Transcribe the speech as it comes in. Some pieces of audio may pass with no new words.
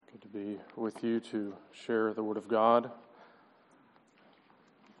be with you to share the Word of God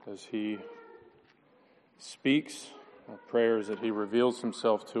as He speaks. Our prayer is that He reveals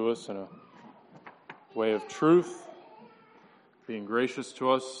Himself to us in a way of truth, being gracious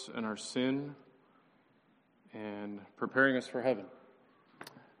to us in our sin, and preparing us for heaven.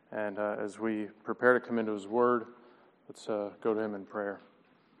 And as we prepare to come into His Word, let's go to Him in prayer.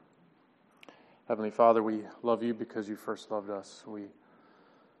 Heavenly Father, we love You because You first loved us. We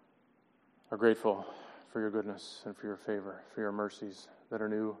are grateful for Your goodness and for Your favor, for Your mercies that are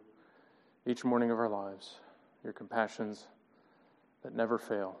new each morning of our lives, Your compassions that never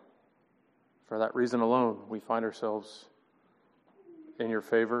fail. For that reason alone, we find ourselves in Your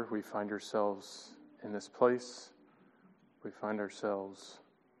favor. We find ourselves in this place. We find ourselves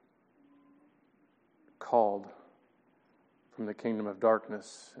called from the kingdom of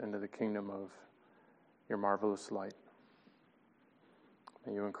darkness into the kingdom of Your marvelous light.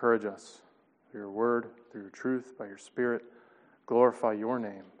 May You encourage us through Your word, through Your truth, by Your Spirit. Glorify Your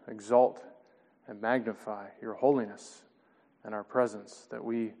name, exalt and magnify Your holiness and our presence, that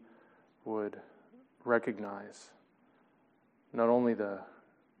we would recognize not only the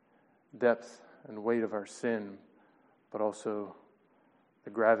depth and weight of our sin, but also the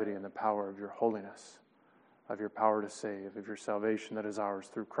gravity and the power of Your holiness, of Your power to save, of Your salvation that is ours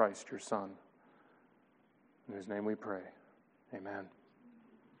through Christ, Your Son, in whose name we pray. Amen.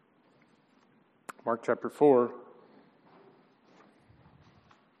 Mark chapter 4,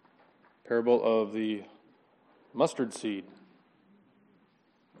 parable of the mustard seed.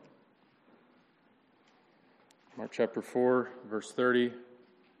 Mark chapter 4, verse 30.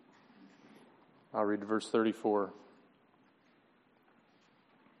 I'll read verse 34.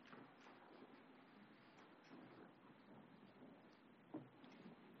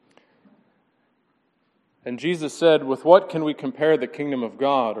 And Jesus said, "With what can we compare the kingdom of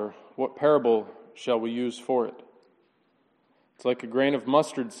God, or what parable shall we use for it? It's like a grain of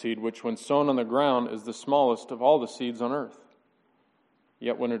mustard seed, which when sown on the ground is the smallest of all the seeds on earth.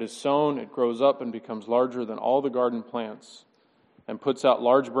 Yet when it is sown, it grows up and becomes larger than all the garden plants, and puts out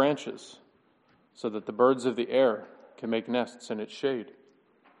large branches, so that the birds of the air can make nests in its shade."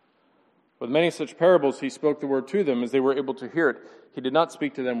 With many such parables he spoke the word to them as they were able to hear it. He did not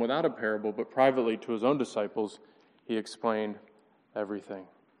speak to them without a parable, but privately to His own disciples he explained everything.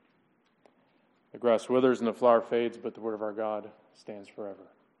 The grass withers and the flower fades, but the word of our God stands forever.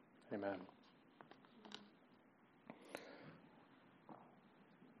 Amen.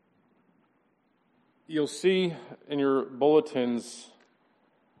 You'll see in your bulletins,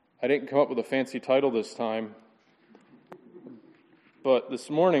 I didn't come up with a fancy title this time, but this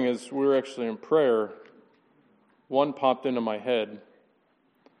morning as we were actually in prayer, one popped into my head,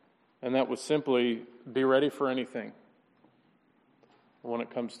 and that was simply, be ready for anything when it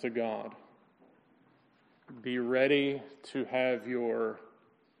comes to God. Be ready to have your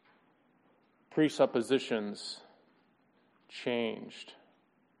presuppositions changed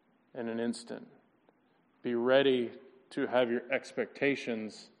in an instant. Be ready to have your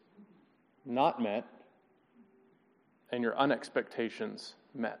expectations not met and your unexpectations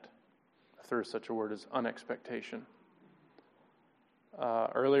met, if there is such a word as unexpectation.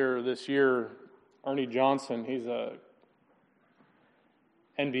 Earlier this year, Ernie Johnson, he's a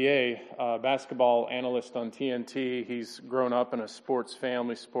NBA basketball analyst on TNT. He's grown up in a sports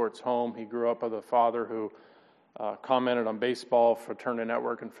family, sports home. He grew up with a father who commented on baseball for Turner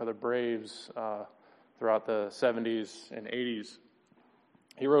Network and for the Braves throughout the 70s and 80s.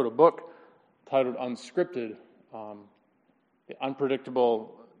 He wrote a book titled Unscripted, the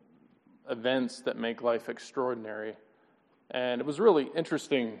unpredictable events that make life extraordinary. And it was really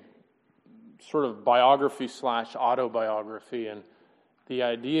interesting sort of biography / autobiography. And the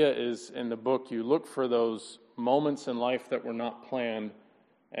idea is in the book, you look for those moments in life that were not planned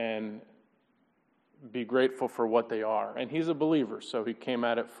and be grateful for what they are. And he's a believer, so he came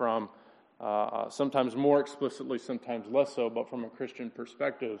at it from sometimes more explicitly, sometimes less so, but from a Christian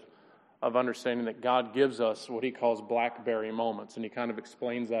perspective of understanding that God gives us what he calls blackberry moments. And he kind of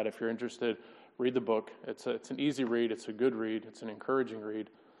explains that. If you're interested, read the book. It's an easy read. It's a good read. It's an encouraging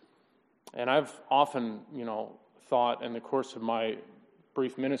read. And I've often, thought in the course of my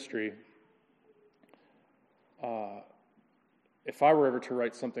brief ministry, if I were ever to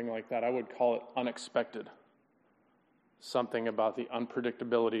write something like that, I would call it unexpected. Something about the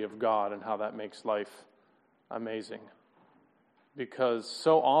unpredictability of God and how that makes life amazing. Because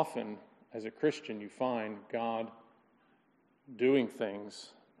so often, as a Christian, you find God doing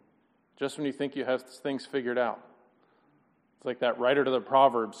things just when you think you have things figured out. It's like that writer to the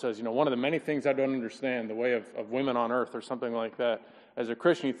Proverbs says, one of the many things I don't understand, the way of women on earth or something like that. as a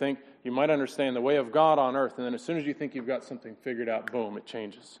Christian, you think you might understand the way of God on earth, and then as soon as you think you've got something figured out, boom, it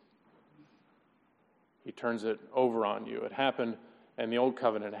changes. He turns it over on you. It happened in the Old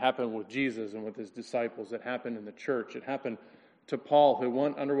Covenant. It happened with Jesus and with his disciples. It happened in the church. It happened to Paul, who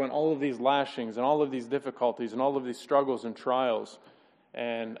underwent all of these lashings and all of these difficulties and all of these struggles and trials,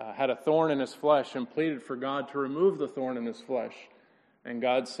 and had a thorn in his flesh and pleaded for God to remove the thorn in his flesh. And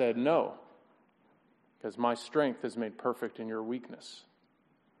God said, no, because my strength is made perfect in your weakness.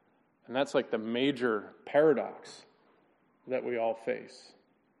 And that's like the major paradox that we all face.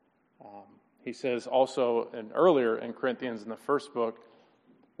 He says also, and earlier in Corinthians in the first book,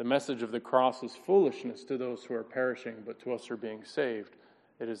 the message of the cross is foolishness to those who are perishing, but to us who are being saved,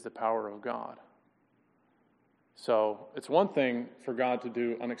 it is the power of God. So it's one thing for God to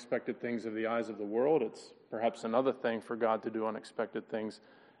do unexpected things in the eyes of the world. It's perhaps another thing for God to do unexpected things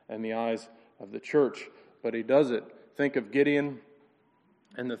in the eyes of the church. But he does it. Think of Gideon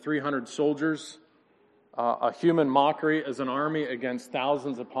and the 300 soldiers. A human mockery as an army against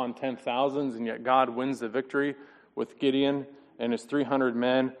thousands upon 10,000s, and yet God wins the victory with Gideon and his 300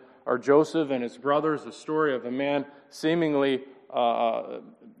 men. Or Joseph and his brothers, the story of a man seemingly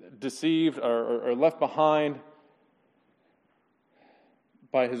deceived or left behind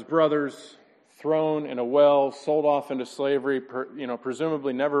by his brothers, thrown in a well, sold off into slavery,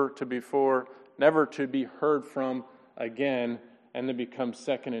 presumably never to be heard from again, and then become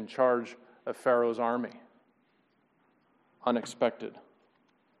second in charge of Pharaoh's army. Unexpected.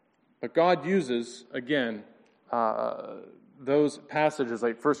 But God uses, again, those passages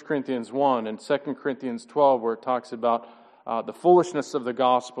like 1 Corinthians 1 and 2 Corinthians 12, where it talks about the foolishness of the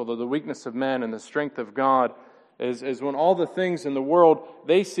gospel, the weakness of men, and the strength of God, is when all the things in the world,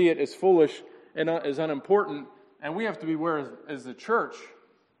 they see it as foolish and as unimportant, and we have to be aware as the church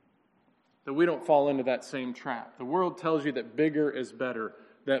that we don't fall into that same trap. The world tells you that bigger is better,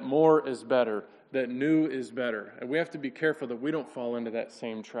 that more is better, that new is better. And we have to be careful that we don't fall into that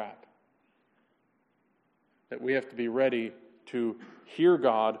same trap. That we have to be ready to hear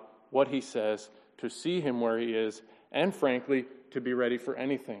God, what he says, to see him where he is, and frankly, to be ready for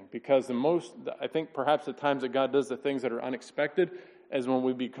anything. Because I think perhaps the times that God does the things that are unexpected is when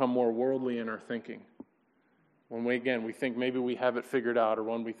we become more worldly in our thinking. When we think maybe we have it figured out, or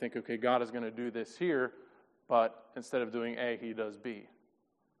when we think, okay, God is going to do this here, but instead of doing A, he does B.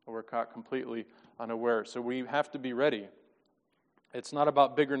 We're caught completely unaware. So we have to be ready. It's not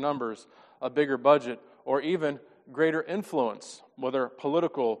about bigger numbers, a bigger budget, or even greater influence, whether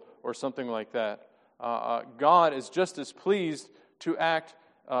political or something like that. God is just as pleased to act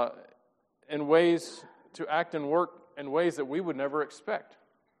and work in ways that we would never expect,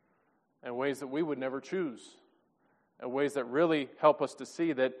 in ways that we would never choose, in ways that really help us to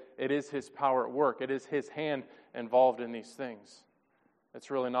see that it is his power at work. It is his hand involved in these things. It's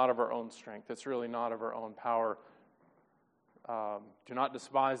really not of our own strength. It's really not of our own power. Do not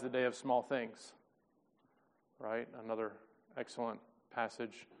despise the day of small things. Right? Another excellent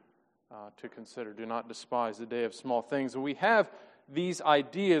passage to consider. Do not despise the day of small things. And we have these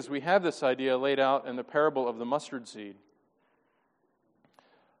ideas. We have this idea laid out in the parable of the mustard seed.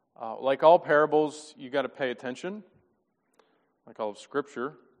 Like all parables, you got to pay attention. Like all of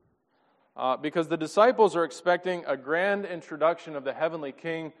Scripture. Because the disciples are expecting a grand introduction of the heavenly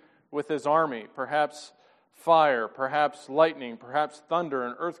king with his army, perhaps fire, perhaps lightning, perhaps thunder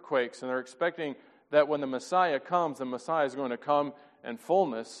and earthquakes, and they're expecting that when the Messiah comes, the Messiah is going to come in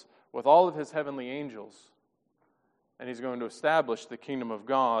fullness with all of his heavenly angels, and he's going to establish the kingdom of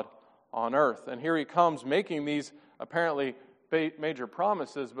God on earth. And here he comes making these apparently major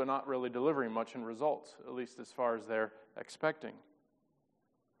promises, but not really delivering much in results, at least as far as they're expecting.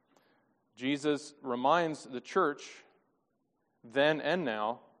 Jesus reminds the church, then and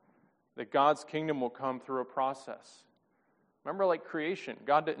now, that God's kingdom will come through a process. Remember, like creation,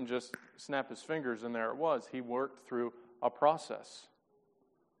 God didn't just snap his fingers and there it was. He worked through a process.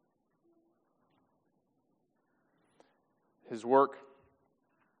 His work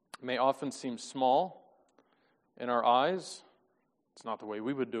may often seem small in our eyes. It's not the way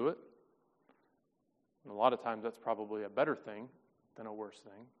we would do it. And a lot of times that's probably a better thing than a worse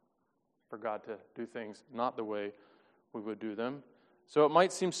thing, for God to do things not the way we would do them. So it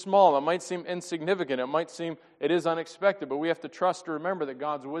might seem small, it might seem insignificant, it might seem it is unexpected, but we have to trust to remember that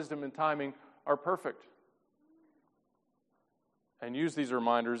God's wisdom and timing are perfect. And use these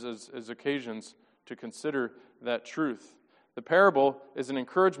reminders as occasions to consider that truth. The parable is an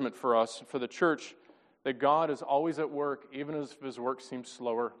encouragement for us, for the church, that God is always at work, even if his work seems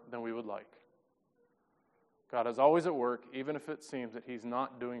slower than we would like. God is always at work, even if it seems that he's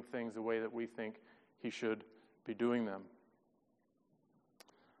not doing things the way that we think he should be doing them.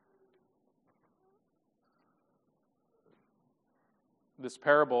 this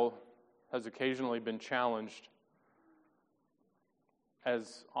parable has occasionally been challenged,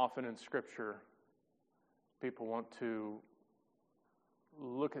 as often in Scripture, people want to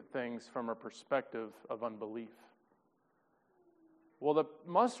look at things from a perspective of unbelief. Well, the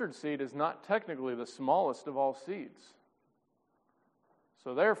mustard seed is not technically the smallest of all seeds.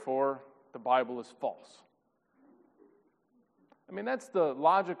 So therefore, the Bible is false. I mean, that's the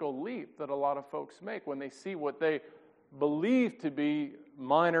logical leap that a lot of folks make when they see what they believe to be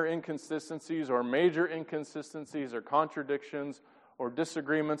minor inconsistencies or major inconsistencies or contradictions or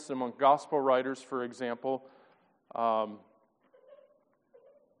disagreements among gospel writers, for example. The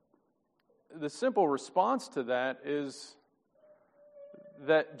simple response to that is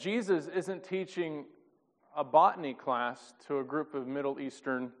that Jesus isn't teaching a botany class to a group of Middle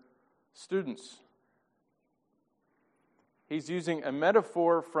Eastern students. He's using a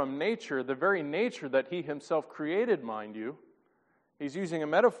metaphor from nature, the very nature that he himself created, mind you. He's using a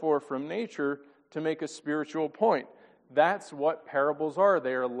metaphor from nature to make a spiritual point. That's what parables are.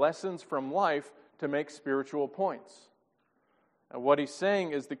 They are lessons from life to make spiritual points. And what he's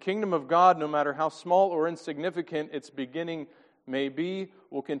saying is the kingdom of God, no matter how small or insignificant its beginning may be,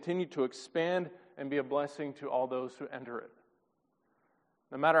 will continue to expand and be a blessing to all those who enter it.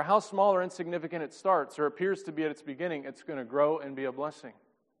 No matter how small or insignificant it starts or appears to be at its beginning, it's going to grow and be a blessing.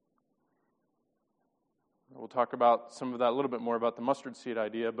 We'll talk about some of that a little bit more about the mustard seed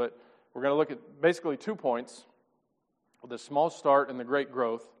idea, but we're going to look at basically 2 points, the small start and the great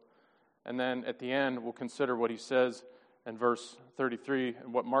growth, and then at the end we'll consider what he says in verse 33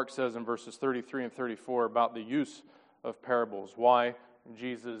 and what Mark says in verses 33 and 34 about the use of parables, why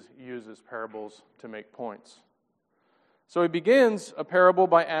Jesus uses parables to make points. So he begins a parable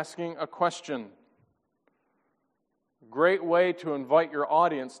by asking a question. Great way to invite your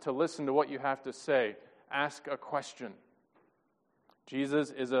audience to listen to what you have to say. Ask a question.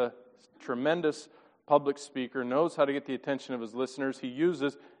 Jesus is a tremendous public speaker, knows how to get the attention of his listeners. He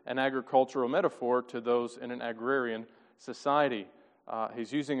uses an agricultural metaphor to those in an agrarian society.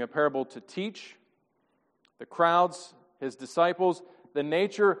 He's using a parable to teach the crowds, his disciples, the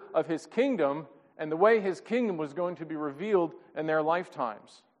nature of his kingdom and the way his kingdom was going to be revealed in their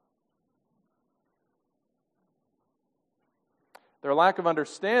lifetimes. Their lack of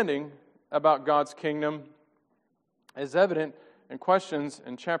understanding about God's kingdom is evident in questions.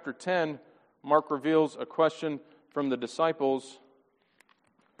 In chapter 10, Mark reveals a question from the disciples.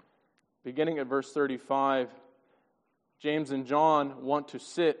 Beginning at verse 35, James and John want to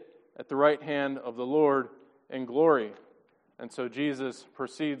sit at the right hand of the Lord in glory. And so Jesus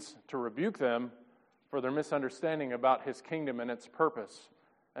proceeds to rebuke them for their misunderstanding about his kingdom and its purpose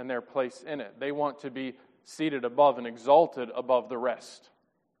and their place in it. They want to be seated above and exalted above the rest.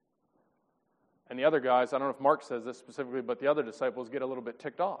 And the other guys, I don't know if Mark says this specifically, but the other disciples get a little bit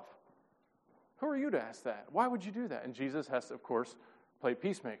ticked off. Who are you to ask that? Why would you do that? And Jesus has to, of course, play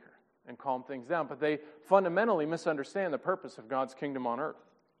peacemaker and calm things down. But they fundamentally misunderstand the purpose of God's kingdom on earth.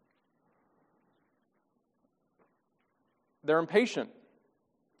 They're impatient.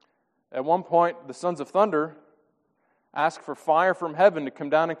 At one point, the sons of thunder ask for fire from heaven to come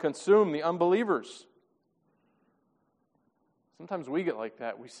down and consume the unbelievers. Sometimes we get like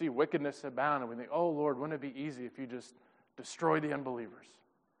that. We see wickedness abound and we think, oh Lord, wouldn't it be easy if you just destroy the unbelievers?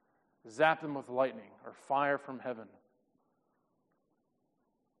 Zap them with lightning or fire from heaven.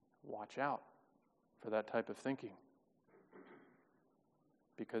 Watch out for that type of thinking,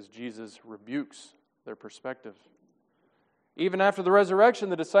 because Jesus rebukes their perspective. Even after the resurrection,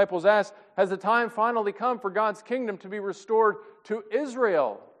 the disciples asked, has the time finally come for God's kingdom to be restored to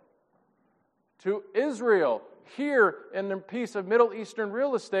Israel? To Israel. Here in the piece of Middle Eastern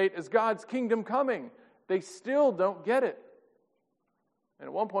real estate is God's kingdom coming. They still don't get it. And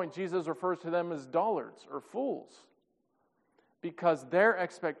at one point, Jesus refers to them as dullards or fools, because their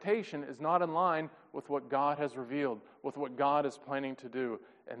expectation is not in line with what God has revealed, with what God is planning to do.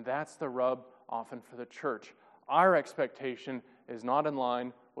 And that's the rub often for the church. Our expectation is not in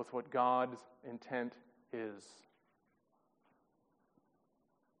line with what God's intent is.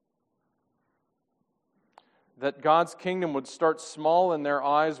 That God's kingdom would start small in their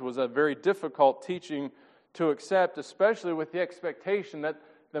eyes was a very difficult teaching to accept, especially with the expectation that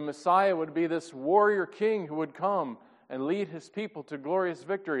the Messiah would be this warrior king who would come and lead his people to glorious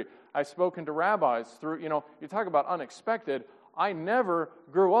victory. I've spoken to rabbis through, you talk about unexpected. I never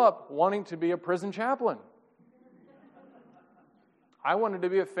grew up wanting to be a prison chaplain. I wanted to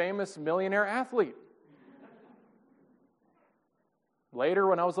be a famous millionaire athlete. Later,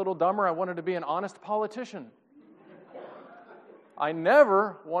 when I was a little dumber, I wanted to be an honest politician. I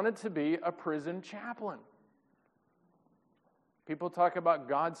never wanted to be a prison chaplain. People talk about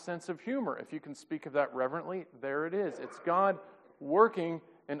God's sense of humor. If you can speak of that reverently, there it is. It's God working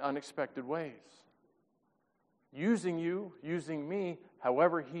in unexpected ways. Using you, using me,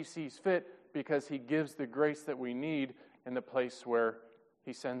 however He sees fit, because He gives the grace that we need in the place where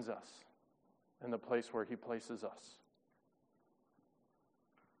He sends us, in the place where He places us.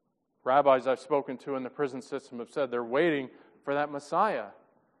 Rabbis I've spoken to in the prison system have said they're waiting for that Messiah.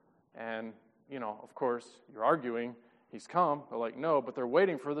 And, of course, you're arguing, He's come. They're like, no, but they're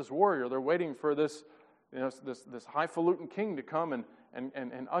waiting for this warrior. They're waiting for this, this highfalutin king to come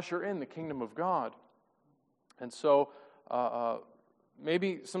and usher in the kingdom of God. And so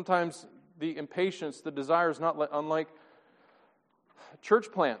maybe sometimes the impatience, the desire is not unlike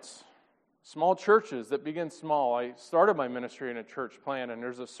church plants, small churches that begin small. I started my ministry in a church plant, and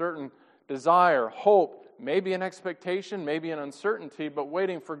there's a certain desire, hope, maybe an expectation, maybe an uncertainty, but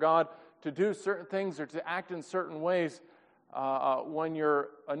waiting for God to do certain things or to act in certain ways. When you're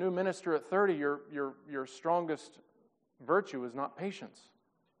a new minister at 30, your strongest virtue is not patience.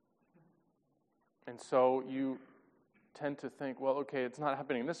 And so you tend to think, well, okay, it's not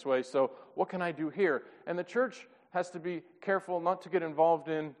happening this way, so what can I do here? And the church has to be careful not to get involved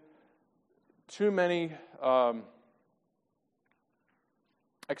in too many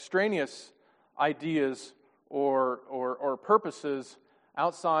extraneous ideas or purposes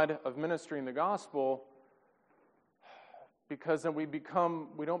outside of ministering the gospel, because then we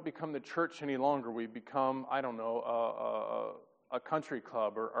don't become the church any longer. We become, a country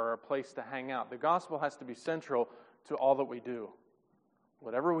club or a place to hang out. The gospel has to be central to all that we do.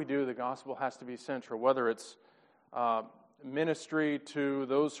 Whatever we do, the gospel has to be central, whether it's ministry to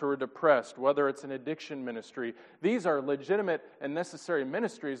those who are depressed, whether it's an addiction ministry. These are legitimate and necessary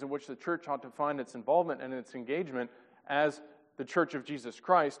ministries in which the church ought to find its involvement and its engagement as the Church of Jesus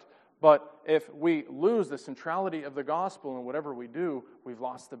Christ. But if we lose the centrality of the gospel in whatever we do, we've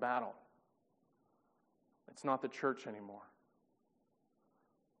lost the battle. It's not the church anymore.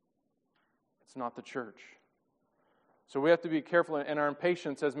 It's not the church. So we have to be careful in our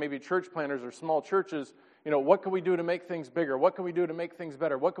impatience as maybe church planters or small churches. What can we do to make things bigger? What can we do to make things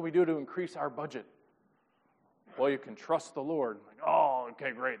better? What can we do to increase our budget? Well, you can trust the Lord. Oh,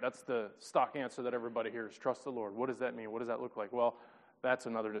 okay, great. That's the stock answer that everybody hears. Trust the Lord. What does that mean? What does that look like? Well, that's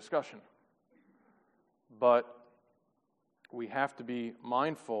another discussion. But we have to be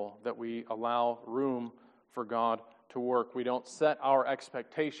mindful that we allow room for God to work. We don't set our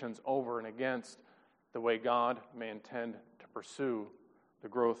expectations over and against the way God may intend to pursue the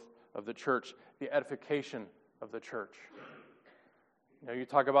growth of the church, the edification of the church. You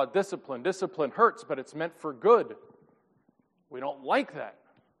talk about discipline. Discipline hurts, but it's meant for good. We don't like that,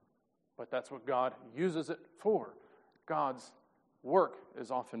 but that's what God uses it for. God's work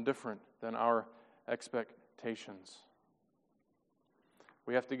is often different than our expectations.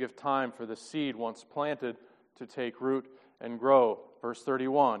 We have to give time for the seed, once planted, to take root and grow. Verse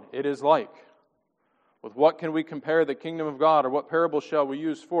 31, it is like. With what can we compare the kingdom of God, or what parable shall we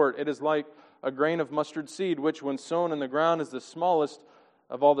use for it? It is like a grain of mustard seed, which when sown in the ground is the smallest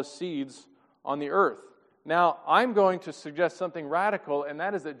of all the seeds on the earth. Now, I'm going to suggest something radical, and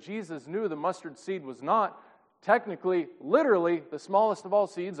that is that Jesus knew the mustard seed was not technically, literally, the smallest of all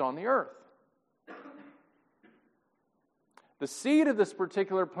seeds on the earth. The seed of this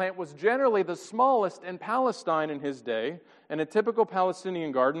particular plant was generally the smallest in Palestine in his day, in a typical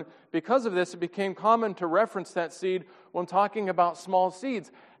Palestinian garden. Because of this, it became common to reference that seed when talking about small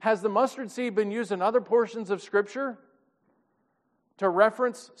seeds. Has the mustard seed been used in other portions of Scripture to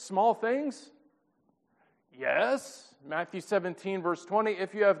reference small things? Yes. Matthew 17, verse 20,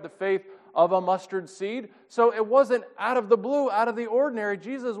 if you have the faith of a mustard seed. So it wasn't out of the blue, out of the ordinary.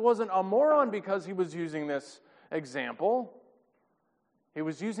 Jesus wasn't a moron because he was using this example. He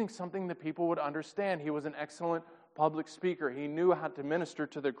was using something that people would understand. He was an excellent public speaker. He knew how to minister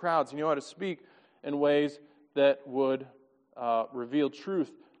to the crowds. He knew how to speak in ways that would reveal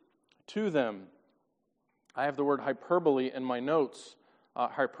truth to them. I have the word hyperbole in my notes.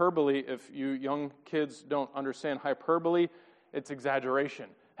 Hyperbole, if you young kids don't understand hyperbole, it's exaggeration.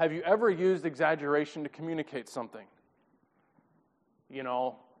 Have you ever used exaggeration to communicate something?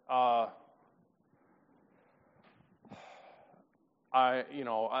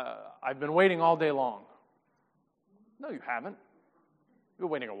 I've been waiting all day long. No, you haven't. You've been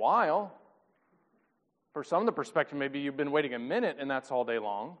waiting a while. For some of the perspective, maybe you've been waiting a minute and that's all day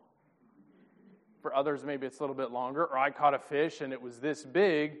long. For others, maybe it's a little bit longer. Or I caught a fish and it was this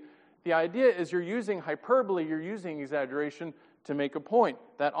big. The idea is you're using hyperbole, you're using exaggeration to make a point.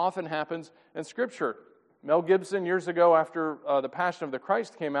 That often happens in Scripture. Mel Gibson, years ago after The Passion of the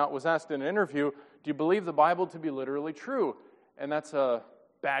Christ came out, was asked in an interview, do you believe the Bible to be literally true? And that's a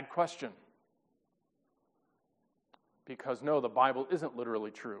bad question. Because no, the Bible isn't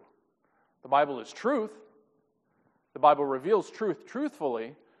literally true. The Bible is truth. The Bible reveals truth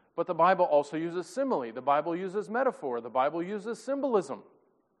truthfully, but the Bible also uses simile. The Bible uses metaphor. The Bible uses symbolism.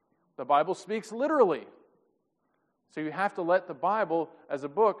 The Bible speaks literally. So you have to let the Bible as a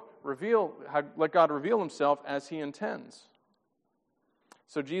book let God reveal himself as he intends.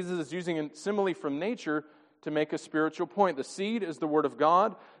 So Jesus is using a simile from nature to make a spiritual point. The seed is the word of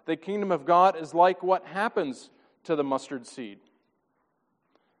God. The kingdom of God is like what happens to the mustard seed.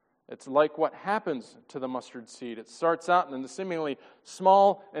 It's like what happens to the mustard seed. It starts out in a seemingly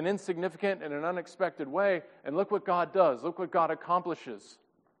small and insignificant in an unexpected way, and look what God does. Look what God accomplishes.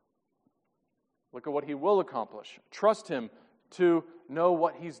 Look at what he will accomplish. Trust him to know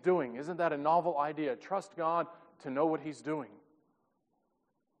what he's doing. Isn't that a novel idea? Trust God to know what he's doing.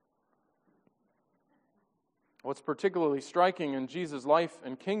 What's particularly striking in Jesus' life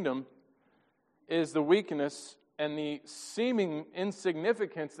and kingdom is the weakness and the seeming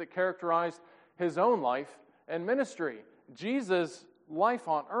insignificance that characterized his own life and ministry. Jesus' life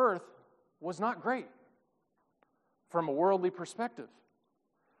on earth was not great from a worldly perspective.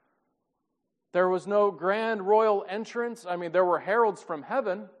 There was no grand royal entrance. I mean, there were heralds from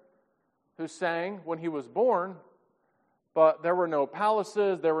heaven who sang when he was born, but there were no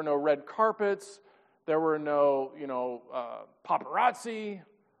palaces, there were no red carpets, there were no, paparazzi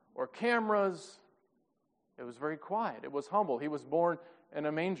or cameras. It was very quiet. It was humble. He was born in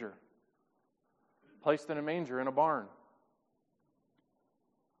a manger, placed in a manger in a barn.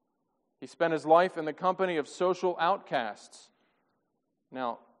 He spent his life in the company of social outcasts.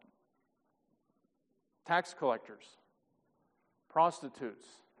 Now, tax collectors, prostitutes,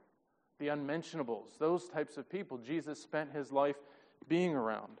 the unmentionables, those types of people Jesus spent his life being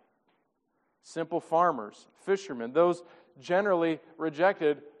around. Simple farmers, fishermen, those generally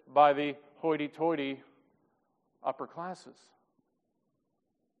rejected by the hoity-toity upper classes.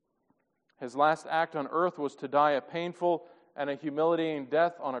 His last act on earth was to die a painful and a humiliating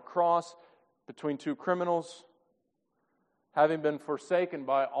death on a cross between two criminals, having been forsaken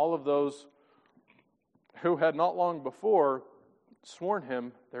by all of those who had not long before sworn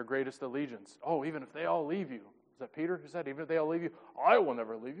him their greatest allegiance. Oh, even if they all leave you. Is that Peter who said, even if they all leave you, I will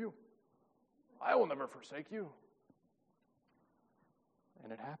never leave you. I will never forsake you.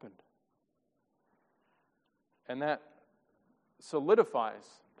 And it happened. And that solidifies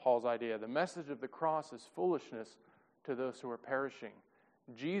Paul's idea. The message of the cross is foolishness to those who are perishing.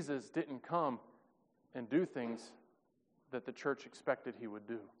 Jesus didn't come and do things that the church expected he would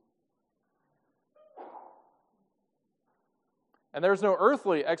do. And there's no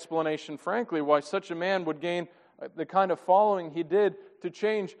earthly explanation, frankly, why such a man would gain the kind of following he did to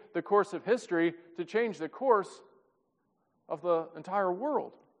change the course of history, to change the course of the entire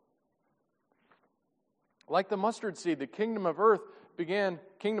world. Like the mustard seed, the kingdom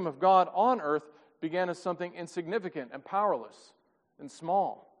of God on earth began as something insignificant and powerless and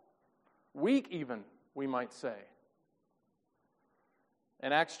small. Weak even, we might say.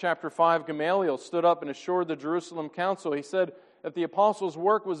 In Acts chapter 5, Gamaliel stood up and assured the Jerusalem council. He said, if the apostles'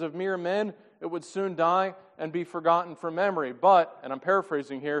 work was of mere men, it would soon die and be forgotten from memory. But, and I'm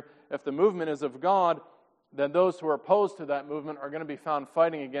paraphrasing here, if the movement is of God, then those who are opposed to that movement are going to be found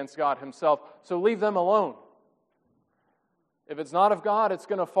fighting against God himself. So leave them alone. If it's not of God, it's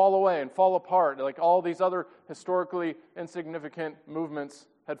going to fall away and fall apart, like all these other historically insignificant movements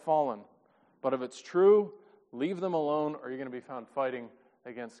had fallen. But if it's true, leave them alone, or you're going to be found fighting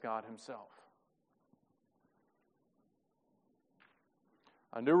against God himself.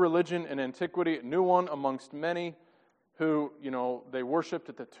 A new religion in antiquity, a new one amongst many who, they worshipped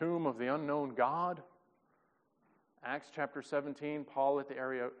at the tomb of the unknown God. Acts chapter 17, Paul at the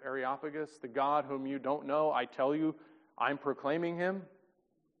Areopagus, the God whom you don't know, I tell you, I'm proclaiming him.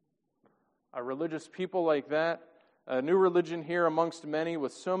 A religious people like that, a new religion here amongst many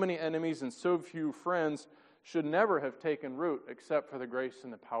with so many enemies and so few friends should never have taken root except for the grace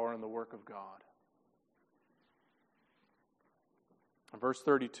and the power and the work of God. In verse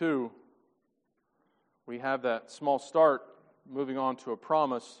 32, we have that small start moving on to a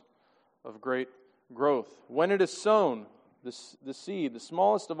promise of great growth. When it is sown, the seed, the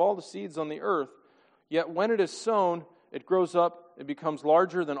smallest of all the seeds on the earth, yet when it is sown, it grows up, it becomes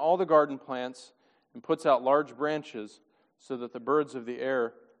larger than all the garden plants, and puts out large branches so that the birds of the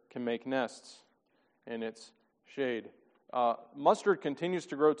air can make nests in its shade. Mustard continues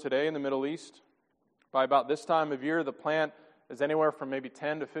to grow today in the Middle East. By about this time of year, the plant is anywhere from maybe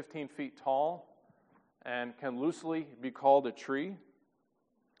 10 to 15 feet tall and can loosely be called a tree.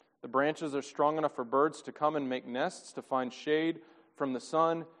 The branches are strong enough for birds to come and make nests, to find shade from the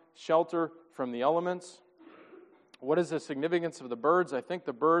sun, shelter from the elements. What is the significance of the birds? I think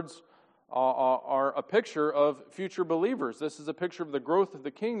the birds are a picture of future believers. This is a picture of the growth of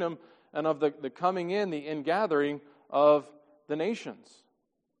the kingdom and of the coming in, the ingathering of the nations.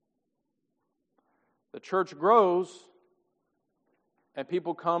 The church grows and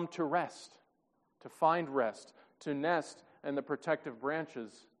people come to rest, to find rest, to nest in the protective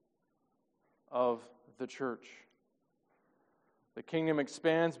branches of the church. The kingdom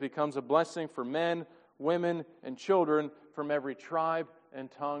expands, becomes a blessing for men, women, and children from every tribe and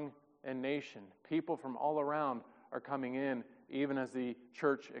tongue and nation. People from all around are coming in, even as the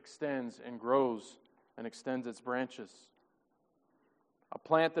church extends and grows and extends its branches. A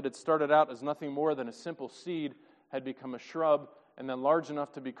plant that had started out as nothing more than a simple seed had become a shrub, and then large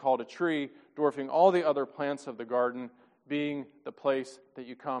enough to be called a tree, dwarfing all the other plants of the garden, being the place that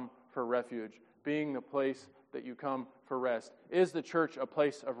you come for refuge, being the place that you come for rest. Is the church a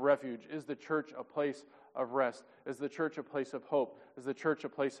place of refuge? Is the church a place of rest? Is the church a place of hope? Is the church a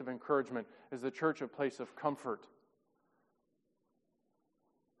place of encouragement? Is the church a place of comfort?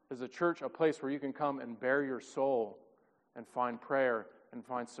 Is the church a place where you can come and bare your soul and find prayer and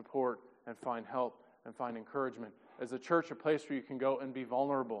find support and find help and find encouragement? Is the church a place where you can go and be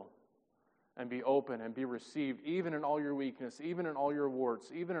vulnerable and be open and be received, even in all your weakness, even in all your warts,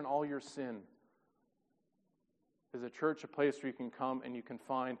 even in all your sin? Is the church a place where you can come and you can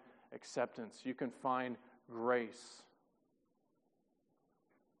find acceptance, you can find grace?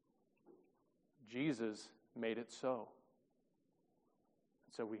 Jesus made it so.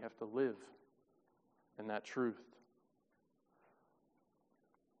 So we have to live in that truth.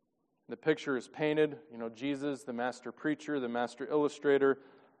 The picture is painted. Jesus, the master preacher, the master illustrator,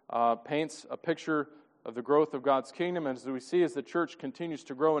 paints a picture of the growth of God's kingdom. And as we see, as the church continues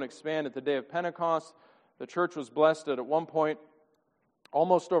to grow and expand at the day of Pentecost, the church was blessed at one point,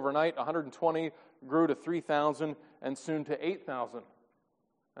 almost overnight, 120 grew to 3,000 and soon to 8,000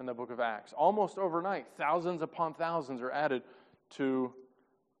 in the book of Acts. Almost overnight, thousands upon thousands are added to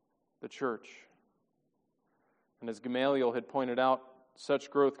the church. And as Gamaliel had pointed out, such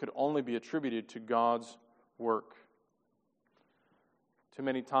growth could only be attributed to God's work. Too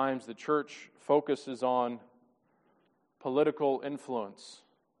many times the church focuses on political influence,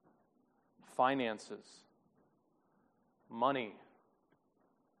 finances, money,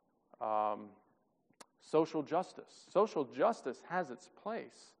 social justice. Social justice has its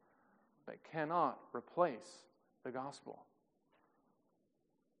place, but cannot replace the gospel.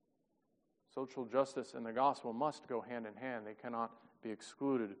 Social justice and the gospel must go hand in hand. They cannot be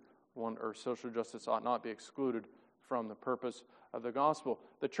excluded. Social justice ought not be excluded from the purpose of the gospel.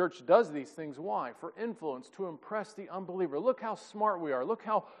 The church does these things. Why? For influence, to impress the unbeliever. Look how smart we are. Look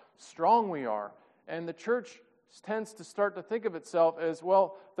how strong we are. And the church tends to start to think of itself as,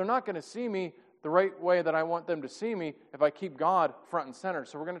 well, they're not going to see me the right way that I want them to see me if I keep God front and center.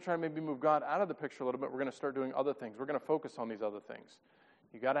 So we're going to try to maybe move God out of the picture a little bit. We're going to start doing other things. We're going to focus on these other things.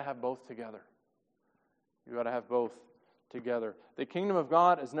 You got to have both together. You got to have both together. The kingdom of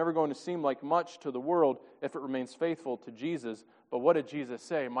God is never going to seem like much to the world if it remains faithful to Jesus. But what did Jesus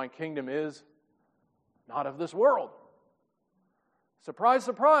say? My kingdom is not of this world. Surprise,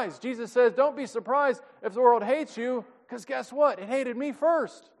 surprise. Jesus says, don't be surprised if the world hates you, because guess what? It hated me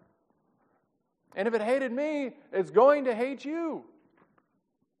first. And if it hated me, it's going to hate you.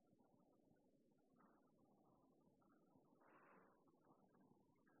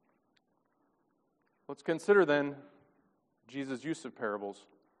 Let's consider then Jesus' use of parables.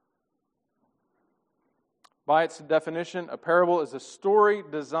 By its definition, a parable is a story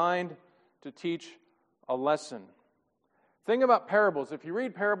designed to teach a lesson. Thing about parables, if you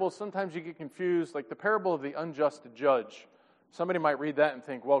read parables, sometimes you get confused, like the parable of the unjust judge. Somebody might read that and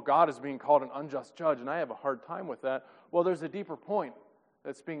think, well, God is being called an unjust judge, and I have a hard time with that. Well, there's a deeper point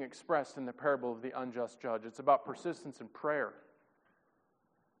that's being expressed in the parable of the unjust judge. It's about persistence in prayer.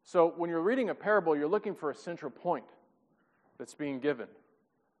 So when you're reading a parable, you're looking for a central point that's being given.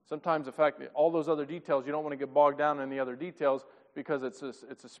 Sometimes, in fact, all those other details, you don't want to get bogged down in the other details because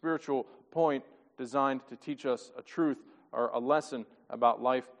it's a spiritual point designed to teach us a truth or a lesson about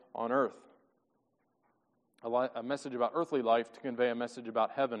life on earth. A message about earthly life to convey a message about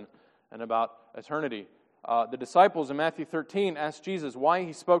heaven and about eternity. The disciples in Matthew 13 asked Jesus why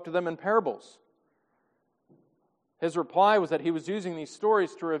he spoke to them in parables. His reply was that he was using these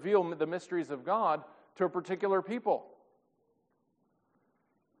stories to reveal the mysteries of God to a particular people.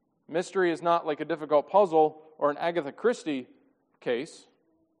 Mystery is not like a difficult puzzle or an Agatha Christie case.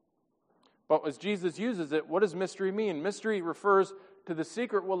 But as Jesus uses it, what does mystery mean? Mystery refers to the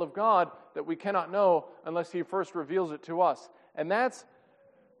secret will of God that we cannot know unless He first reveals it to us. And that's,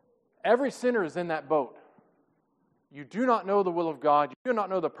 every sinner is in that boat. You do not know the will of God. You do not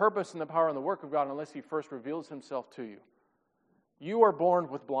know the purpose and the power and the work of God unless He first reveals Himself to you. You are born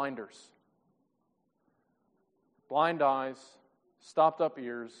with blinders. Blind eyes, stopped up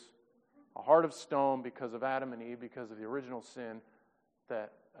ears, a heart of stone because of Adam and Eve, because of the original sin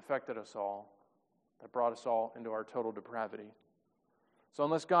that affected us all, that brought us all into our total depravity. So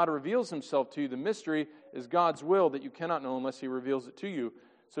unless God reveals Himself to you, the mystery is God's will that you cannot know unless He reveals it to you.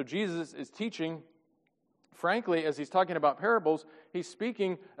 So Jesus is teaching, frankly, as He's talking about parables, He's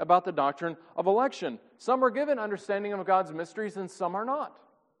speaking about the doctrine of election. Some are given understanding of God's mysteries and some are not.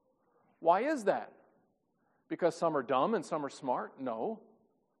 Why is that? Because some are dumb and some are smart? No.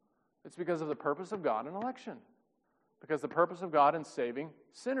 It's because of the purpose of God in election. Because the purpose of God in saving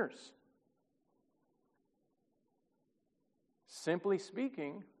sinners. Simply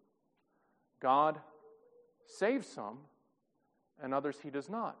speaking, God saves some and others He does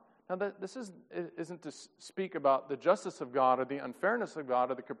not. Now, this isn't to speak about the justice of God or the unfairness of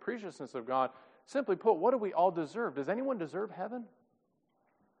God or the capriciousness of God. Simply put, what do we all deserve? Does anyone deserve heaven?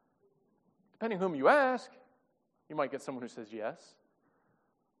 Depending whom you ask, you might get someone who says yes.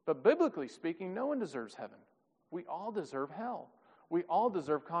 But biblically speaking, no one deserves heaven. We all deserve hell. We all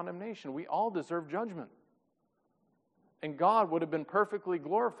deserve condemnation. We all deserve judgment. And God would have been perfectly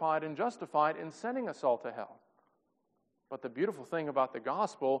glorified and justified in sending us all to hell. But the beautiful thing about the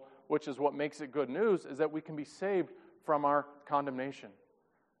gospel, which is what makes it good news, is that we can be saved from our condemnation.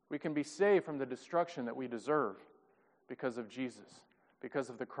 We can be saved from the destruction that we deserve because of Jesus, because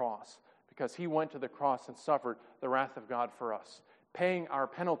of the cross, because He went to the cross and suffered the wrath of God for us, paying our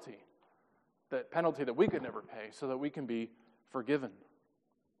penalty, the penalty that we could never pay, so that we can be forgiven.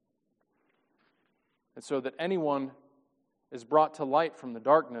 And so that anyone is brought to light from the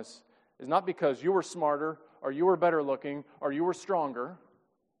darkness is not because you were smarter, or you were better looking, or you were stronger,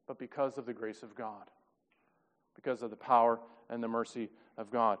 but because of the grace of God, because of the power and the mercy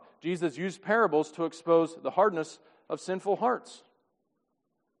of God. Jesus used parables to expose the hardness of sinful hearts.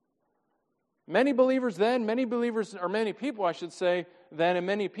 Many believers then, many people, I should say, then, and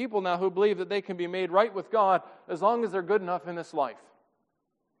many people now who believe that they can be made right with God as long as they're good enough in this life.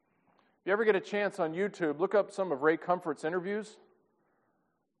 If you ever get a chance on YouTube, look up some of Ray Comfort's interviews.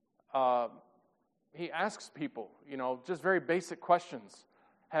 He asks people, just very basic questions.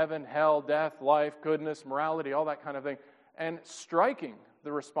 Heaven, hell, death, life, goodness, morality, all that kind of thing. And striking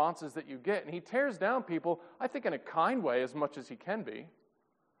the responses that you get. And he tears down people, I think in a kind way as much as he can be.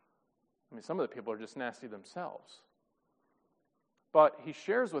 I mean, some of the people are just nasty themselves. But he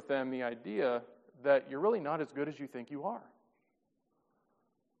shares with them the idea that you're really not as good as you think you are.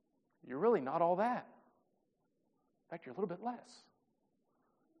 You're really not all that. In fact, you're a little bit less.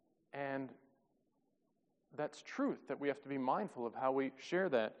 And that's truth, that we have to be mindful of how we share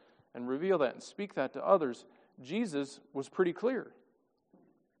that and reveal that and speak that to others. Jesus was pretty clear.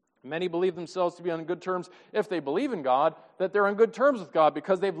 Many believe themselves to be on good terms, if they believe in God, that they're on good terms with God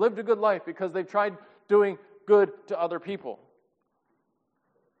because they've lived a good life, because they've tried doing good to other people.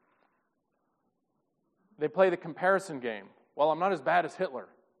 They play the comparison game. Well, I'm not as bad as Hitler.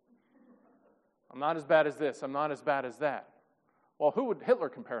 I'm not as bad as this. I'm not as bad as that. Well, who would Hitler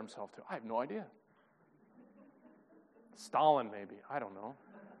compare himself to? I have no idea. Stalin, maybe. I don't know.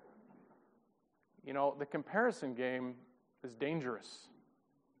 The comparison game is dangerous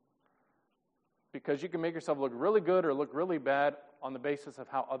because you can make yourself look really good or look really bad on the basis of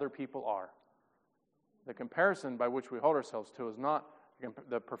how other people are. The comparison by which we hold ourselves to is not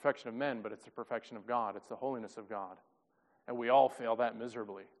the perfection of men, but it's the perfection of God. It's the holiness of God. And we all fail that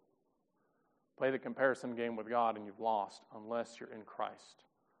miserably. Play the comparison game with God and you've lost unless you're in Christ.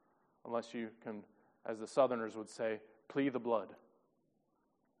 Unless you can, as the Southerners would say, plead the blood.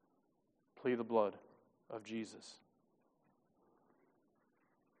 Plead the blood of Jesus.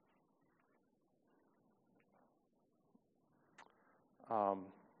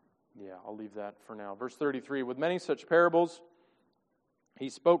 I'll leave that for now. Verse 33, with many such parables, he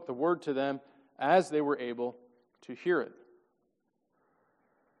spoke the word to them as they were able to hear it.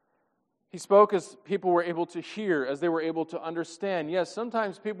 He spoke as people were able to hear, as they were able to understand. Yes,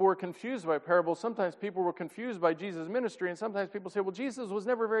 sometimes people were confused by parables. Sometimes people were confused by Jesus' ministry. And sometimes people say, well, Jesus was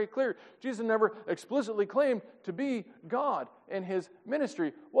never very clear. Jesus never explicitly claimed to be God in his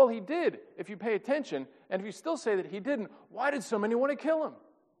ministry. Well, he did, if you pay attention. And if you still say that he didn't, why did so many want to kill him?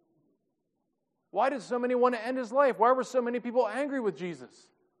 Why did so many want to end his life? Why were so many people angry with Jesus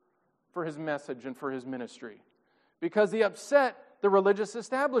for his message and for his ministry? Because he upset the religious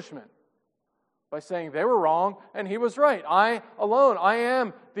establishment. by saying they were wrong and he was right. I alone, I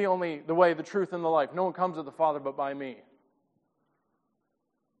am the way, the truth, and the life. No one comes to the Father but by me.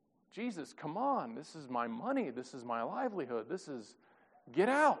 Jesus, come on. This is my money. This is my livelihood. Get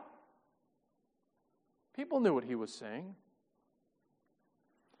out. People knew what he was saying.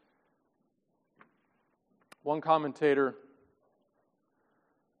 One commentator,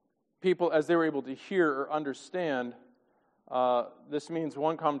 people, as they were able to hear or understand, this means,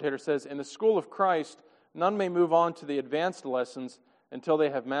 one commentator says, in the school of Christ, none may move on to the advanced lessons until they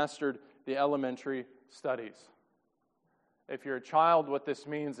have mastered the elementary studies. If you're a child, what this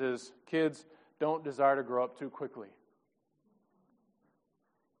means is, kids, don't desire to grow up too quickly.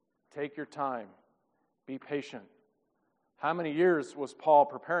 Take your time. Be patient. How many years was Paul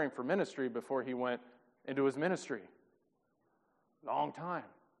preparing for ministry before he went into his ministry? Long time.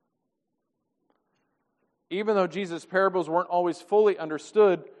 Even though Jesus' parables weren't always fully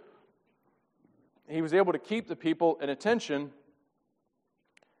understood, he was able to keep the people in attention.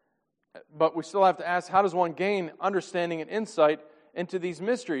 But we still have to ask, how does one gain understanding and insight into these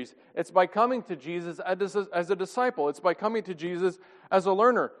mysteries? It's by coming to Jesus as a disciple. It's by coming to Jesus as a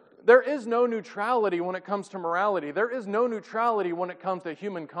learner. There is no neutrality when it comes to morality. There is no neutrality when it comes to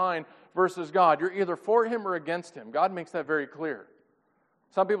humankind versus God. You're either for Him or against Him. God makes that very clear.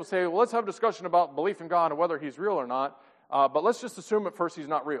 Some people say, well, let's have a discussion about belief in God and whether He's real or not, but let's just assume at first He's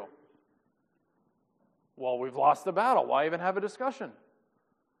not real. Well, we've lost the battle. Why even have a discussion?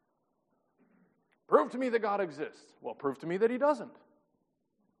 Prove to me that God exists. Well, prove to me that He doesn't.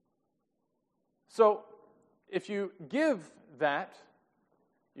 So, if you give that,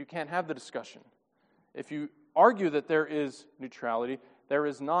 you can't have the discussion. If you argue that there is neutrality, there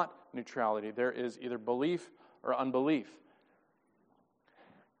is not neutrality. There is either belief or unbelief.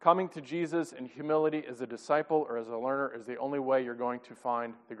 Coming to Jesus in humility as a disciple or as a learner is the only way you're going to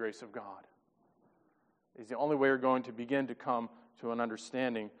find the grace of God. It's the only way you're going to begin to come to an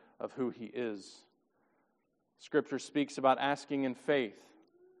understanding of who He is. Scripture speaks about asking in faith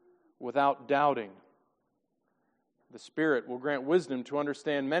without doubting. The Spirit will grant wisdom to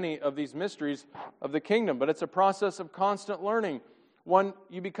understand many of these mysteries of the kingdom, but it's a process of constant learning. When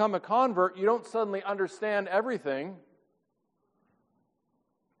you become a convert, you don't suddenly understand everything.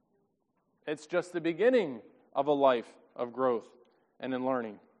 It's just the beginning of a life of growth and in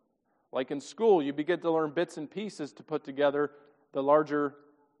learning. Like in school, you begin to learn bits and pieces to put together the larger,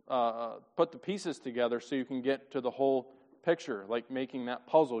 put the pieces together so you can get to the whole picture. Like making that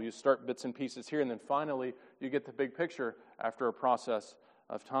puzzle, you start bits and pieces here, and then finally you get the big picture after a process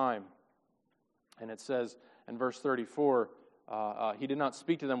of time. And it says in verse 34, He did not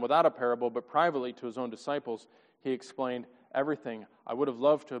speak to them without a parable, but privately to His own disciples He explained everything. I would have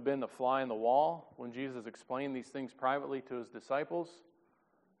loved to have been the fly in the wall when Jesus explained these things privately to His disciples.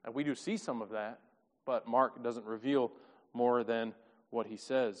 And we do see some of that, but Mark doesn't reveal more than what he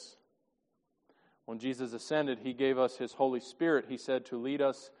says. When Jesus ascended, He gave us His Holy Spirit, He said, to lead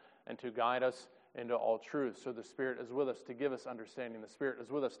us and to guide us into all truth. So the Spirit is with us to give us understanding. The Spirit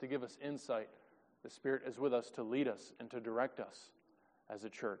is with us to give us insight. The Spirit is with us to lead us and to direct us as a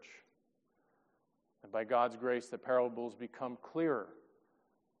church. And by God's grace, the parables become clearer.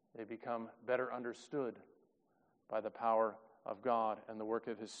 They become better understood by the power of God and the work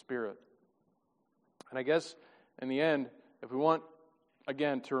of His Spirit. And I guess, in the end, if we want,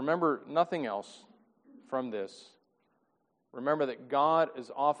 again, to remember nothing else from this, remember that God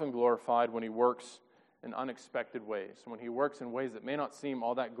is often glorified when He works in unexpected ways, when He works in ways that may not seem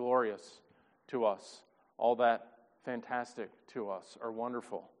all that glorious to us, all that fantastic to us, or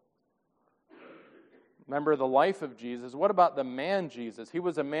wonderful. Remember the life of Jesus. What about the man Jesus? He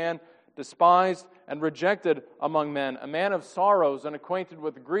was a man despised and rejected among men, a man of sorrows and acquainted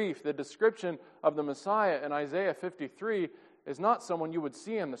with grief. The description of the Messiah in Isaiah 53 is not someone you would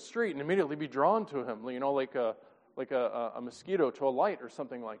see on the street and immediately be drawn to him, like a mosquito to a light or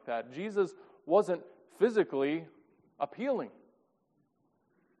something like that. Jesus wasn't physically appealing.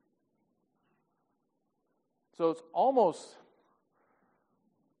 So it's almost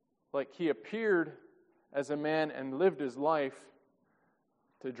like He appeared as a man and lived His life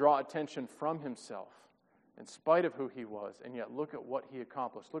to draw attention from Himself in spite of who He was. And yet look at what He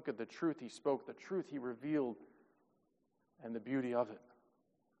accomplished. Look at the truth He spoke, the truth He revealed, and the beauty of it.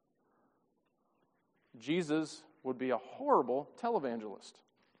 Jesus would be a horrible televangelist.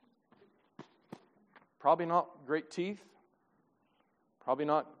 Probably not great teeth. Probably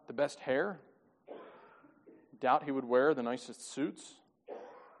not the best hair. Doubt He would wear the nicest suits.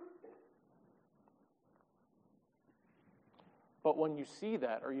 But when you see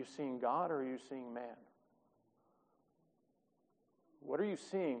that, are you seeing God or are you seeing man? What are you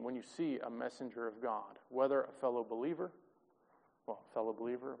seeing when you see a messenger of God? Whether a fellow believer,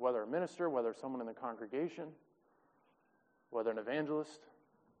 whether a minister, whether someone in the congregation, whether an evangelist.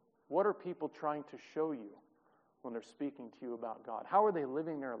 What are people trying to show you when they're speaking to you about God? How are they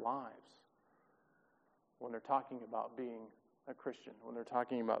living their lives when they're talking about being a Christian, when they're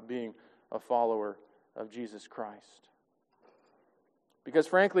talking about being a follower of Jesus Christ? Because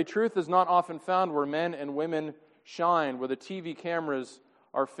frankly, truth is not often found where men and women shine, where the TV cameras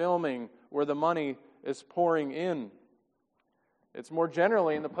are filming, where the money is pouring in. It's more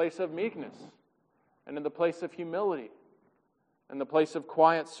generally in the place of meekness and in the place of humility and the place of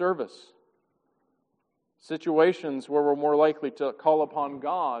quiet service. Situations where we're more likely to call upon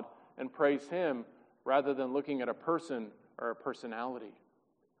God and praise Him rather than looking at a person or a personality.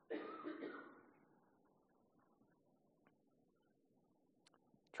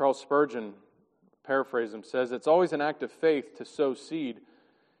 Charles Spurgeon, paraphrase him, says, "It's always an act of faith to sow seed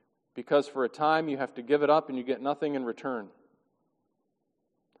because for a time you have to give it up and you get nothing in return.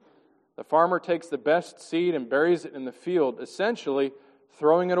 The farmer takes the best seed and buries it in the field, essentially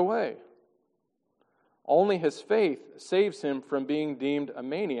throwing it away. Only his faith saves him from being deemed a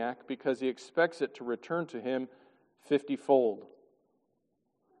maniac because he expects it to return to him 50-fold.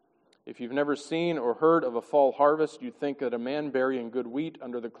 If you've never seen or heard of a fall harvest, you'd think that a man burying good wheat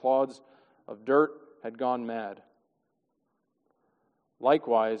under the clods of dirt had gone mad.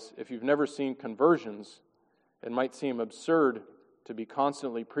 Likewise, if you've never seen conversions, it might seem absurd to be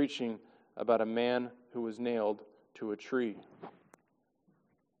constantly preaching about a man who was nailed to a tree."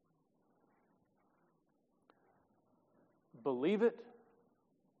 Believe it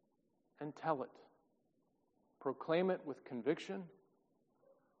and tell it. Proclaim it with conviction.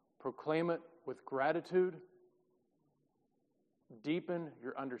 Proclaim it with gratitude. Deepen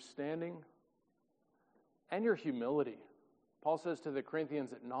your understanding and your humility. Paul says to the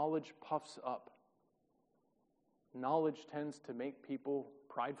Corinthians that knowledge puffs up. Knowledge tends to make people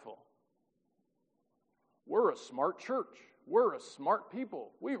prideful. We're a smart church. We're a smart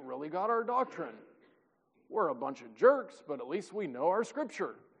people. We really got our doctrine. We're a bunch of jerks, but at least we know our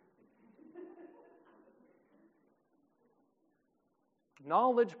scripture.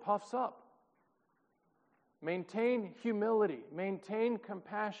 Knowledge puffs up. Maintain humility. Maintain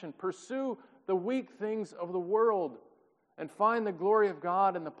compassion. Pursue the weak things of the world and find the glory of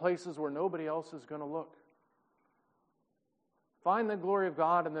God in the places where nobody else is going to look. Find the glory of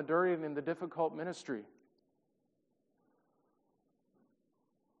God in the dirty and in the difficult ministry.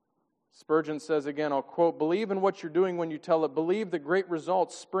 Spurgeon says again, I'll quote, "Believe in what you're doing when you tell it. Believe that great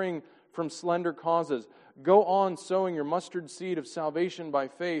results spring from slender causes. Go on sowing your mustard seed of salvation by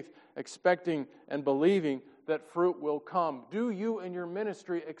faith, expecting and believing that fruit will come." Do you in your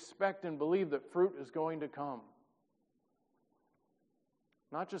ministry expect and believe that fruit is going to come?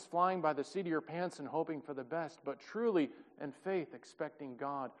 Not just flying by the seat of your pants and hoping for the best, but truly in faith expecting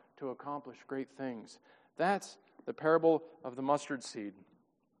God to accomplish great things. That's the parable of the mustard seed.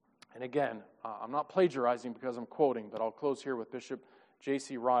 And again, I'm not plagiarizing because I'm quoting, but I'll close here with Bishop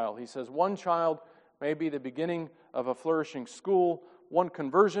J.C. Ryle. He says, "One child may be the beginning of a flourishing school. One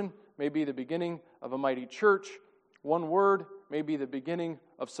conversion may be the beginning of a mighty church. One word may be the beginning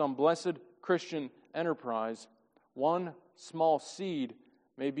of some blessed Christian enterprise. One small seed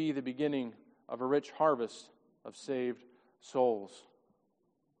may be the beginning of a rich harvest of saved souls."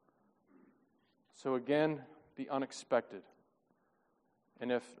 So again, the unexpected.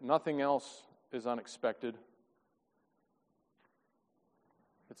 And if nothing else is unexpected,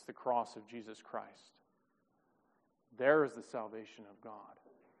 it's the cross of Jesus Christ. There is the salvation of God.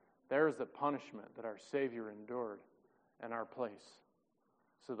 There is the punishment that our Savior endured in our place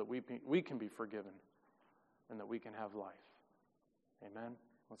so that we can be forgiven and that we can have life. Amen?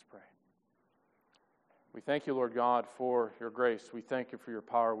 Let's pray. We thank you, Lord God, for your grace. We thank you for your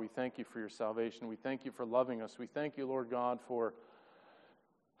power. We thank you for your salvation. We thank you for loving us. We thank you, Lord God, for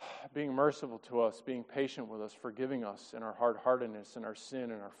being merciful to us, being patient with us, forgiving us in our hard-heartedness and our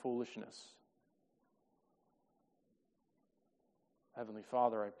sin and our foolishness. Heavenly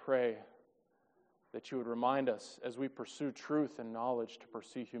Father, I pray that you would remind us as we pursue truth and knowledge to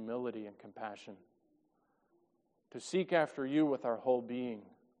pursue humility and compassion, to seek after you with our whole being,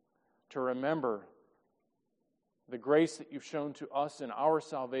 to remember the grace that you've shown to us in our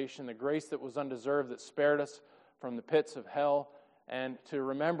salvation, the grace that was undeserved, that spared us from the pits of hell, and to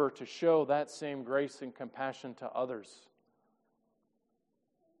remember to show that same grace and compassion to others.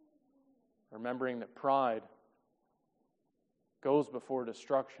 Remembering that pride goes before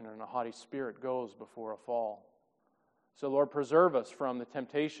destruction and a haughty spirit goes before a fall. So, Lord, preserve us from the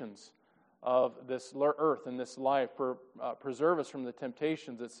temptations of this earth and this life. Preserve us from the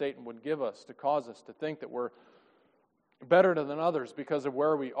temptations that Satan would give us to cause us to think that we're better than others because of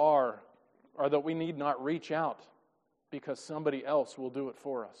where we are, or that we need not reach out because somebody else will do it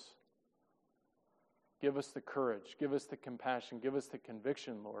for us. Give us the courage, give us the compassion, give us the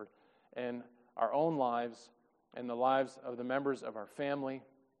conviction, Lord, in our own lives and the lives of the members of our family.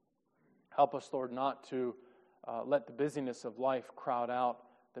 Help us, Lord, not to let the busyness of life crowd out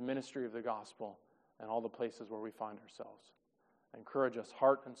the ministry of the gospel and all the places where we find ourselves. Encourage us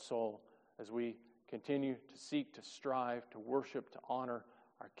heart and soul as we continue to seek, to strive, to worship, to honor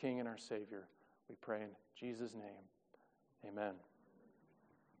our King and our Savior. We pray in Jesus' name. Amen.